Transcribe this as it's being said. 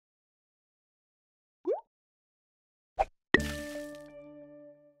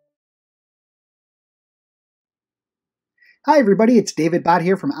Hi everybody, it's David Bott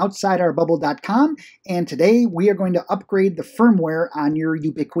here from OutsideOurBubble.com, and today we are going to upgrade the firmware on your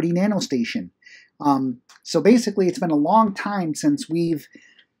Ubiquiti NanoStation. So basically, it's been a long time since we've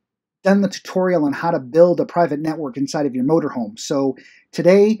done the tutorial on how to build a private network inside of your motorhome. So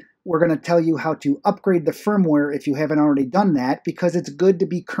today we're going to tell you how to upgrade the firmware if you haven't already done that, because it's good to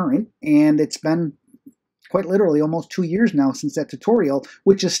be current, and it's been quite literally almost 2 years now since that tutorial,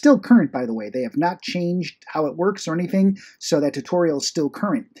 which is still current, by the way. They have not changed how it works or anything, so that tutorial is still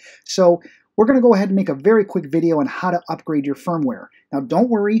current. So we're going to go ahead and make a very quick video on how to upgrade your firmware. Now don't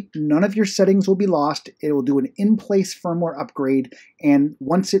worry, none of your settings will be lost. It will do an in-place firmware upgrade, and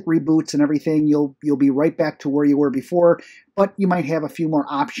once it reboots and everything, you'll be right back to where you were before, but you might have a few more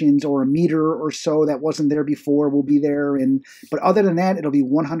options, or a meter or so that wasn't there before will be there, but other than that, it'll be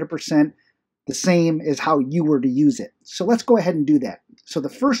 100% the same as how you were to use it. So let's go ahead and do that. So the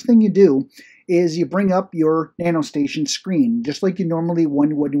first thing you do is you bring up your NanoStation screen, just like you normally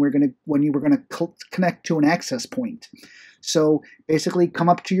would when you were gonna connect to an access point. So basically, come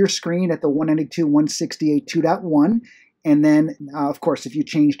up to your screen at the 192.168.2.1, and then of course, if you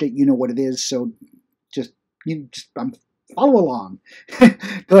changed it, you know what it is. So just follow along.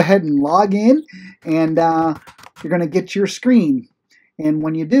 Go ahead and log in, and you're gonna get your screen. And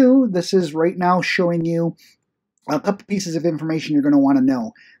when you do, this is right now showing you a couple pieces of information you're going to want to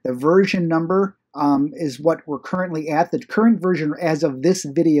know. The version number is what we're currently at. The current version as of this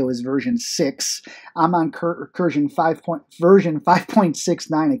video is version 6. I'm on version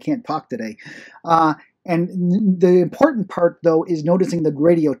 5.69. I can't talk today. And the important part, though, is noticing the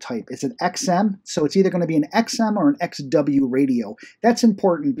radio type. It's an XM, so it's either going to be an XM or an XW radio. That's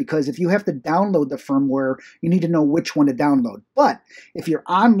important because if you have to download the firmware, you need to know which one to download. But if you're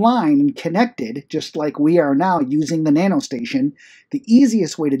online and connected, just like we are now using the NanoStation, the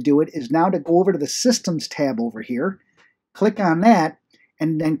easiest way to do it is now to go over to the Systems tab over here, click on that,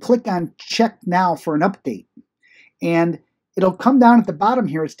 and then click on Check Now for an update. And it'll come down at the bottom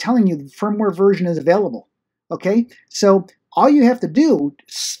here. It's telling you the firmware version is available. Okay, so all you have to do,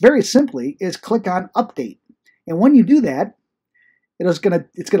 very simply, is click on Update. And when you do that, it's gonna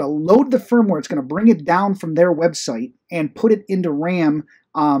load the firmware. It's gonna bring it down from their website and put it into RAM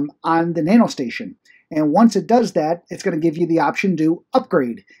on the NanoStation. And once it does that, it's going to give you the option to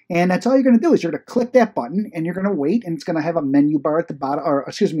upgrade. And that's all you're going to do is you're going to click that button, and you're going to wait, and it's going to have a menu bar at the bottom, or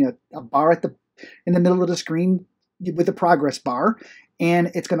excuse me, a bar in the middle of the screen with a progress bar,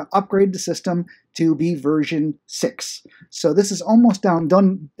 and it's going to upgrade the system to be version 6. So this is almost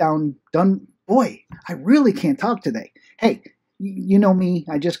done. Boy, I really can't talk today. Hey, you know me,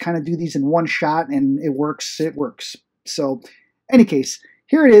 I just kind of do these in one shot, and it works. So, any case,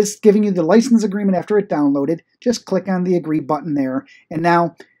 here it is, giving you the license agreement after it downloaded. Just click on the agree button there, and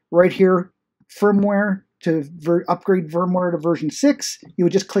now right here, firmware to upgrade firmware to version 6. You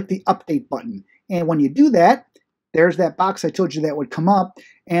would just click the update button, and when you do that, there's that box I told you that would come up,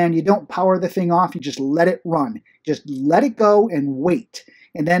 and you don't power the thing off, you just let it run. Just let it go and wait.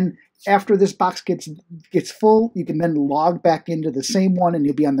 And then after this box gets full, you can then log back into the same one, and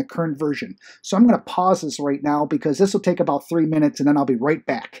you'll be on the current version. So I'm going to pause this right now because this will take about 3 minutes, and then I'll be right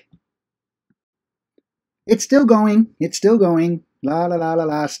back. It's still going. It's still going. La la la la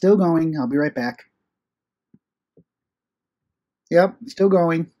la. Still going. I'll be right back. Yep, still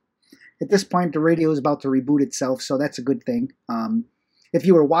going. At this point, the radio is about to reboot itself, so that's a good thing. If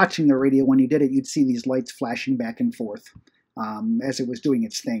you were watching the radio when you did it, you'd see these lights flashing back and forth as it was doing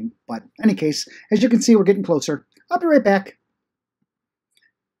its thing. But in any case, as you can see, we're getting closer. I'll be right back.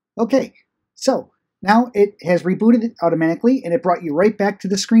 Okay, so now it has rebooted automatically, and it brought you right back to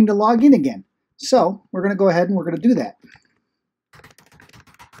the screen to log in again. So we're going to go ahead and we're going to do that.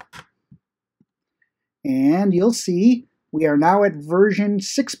 And you'll see we are now at version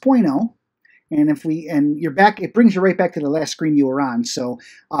 6.0, and you're back, it brings you right back to the last screen you were on. So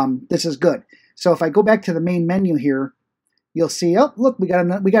this is good. So if I go back to the main menu here, you'll see, oh look, we got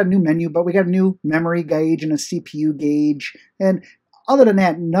a new menu, but we got a new memory gauge and a CPU gauge. And other than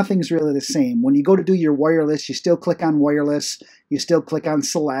that, nothing's really the same. When you go to do your wireless, you still click on wireless, you still click on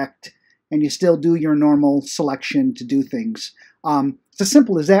select, and you still do your normal selection to do things. It's as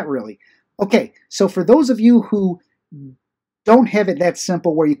simple as that, really. Okay, so for those of you who don't have it that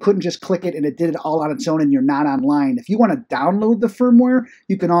simple where you couldn't just click it and it did it all on its own and you're not online, if you want to download the firmware,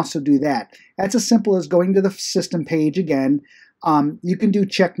 you can also do that. That's as simple as going to the system page again. You can do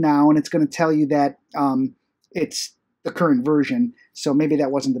check now, and it's going to tell you that it's the current version, so maybe that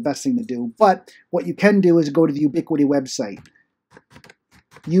wasn't the best thing to do. But what you can do is go to the Ubiquiti website,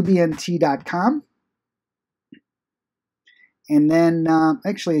 ubnt.com, and then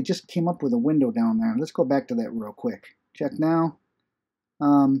actually it just came up with a window down there. Let's go back to that real quick. Check now.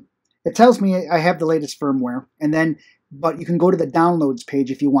 It tells me I have the latest firmware, and then, but you can go to the downloads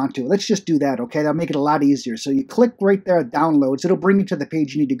page if you want to. Let's just do that, okay? That'll make it a lot easier. So you click right there at downloads. It'll bring you to the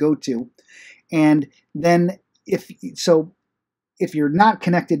page you need to go to. And then if you're not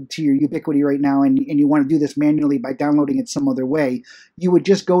connected to your Ubiquiti right now and you want to do this manually by downloading it some other way, you would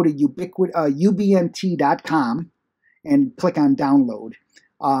just go to ubnt.com and click on download.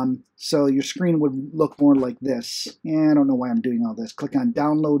 So your screen would look more like this. And I don't know why I'm doing all this. Click on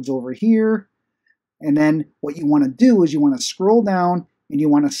downloads over here. And then what you want to do is you want to scroll down and you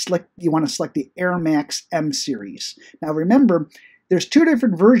want to select the AirMax M series. Now remember, there's two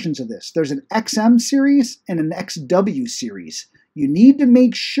different versions of this. There's an XM series and an XW series. You need to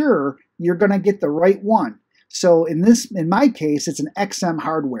make sure you're going to get the right one. So in my case, it's an XM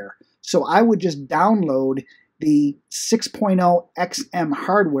hardware. So I would just download the 6.0 XM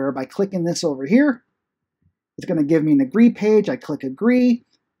hardware by clicking this over here. It's going to give me an agree page. I click agree,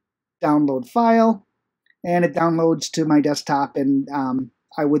 download file, and it downloads to my desktop, and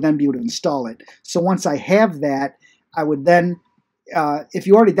I would then be able to install it. So once I have that, I would then, if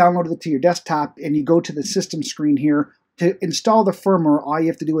you already downloaded it to your desktop and you go to the system screen here, to install the firmware, all you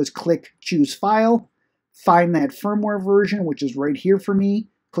have to do is click choose file, find that firmware version, which is right here for me,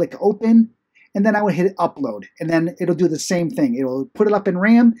 click open, and then I would hit upload, and then it'll do the same thing. It will put it up in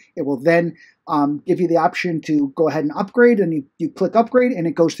RAM. It will then give you the option to go ahead and upgrade, and you click upgrade, and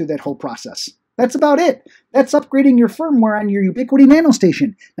it goes through that whole process. That's about it. That's upgrading your firmware on your Ubiquiti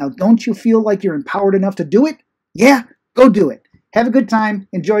NanoStation. Now, don't you feel like you're empowered enough to do it? Yeah, go do it. Have a good time,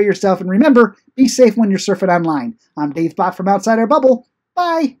 enjoy yourself, and remember, be safe when you're surfing online. I'm Dave Bott from Outside Our Bubble.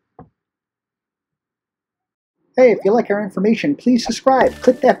 Bye! Hey, if you like our information, please subscribe.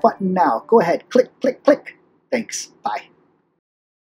 Click that button now. Go ahead. Click, click, click. Thanks. Bye.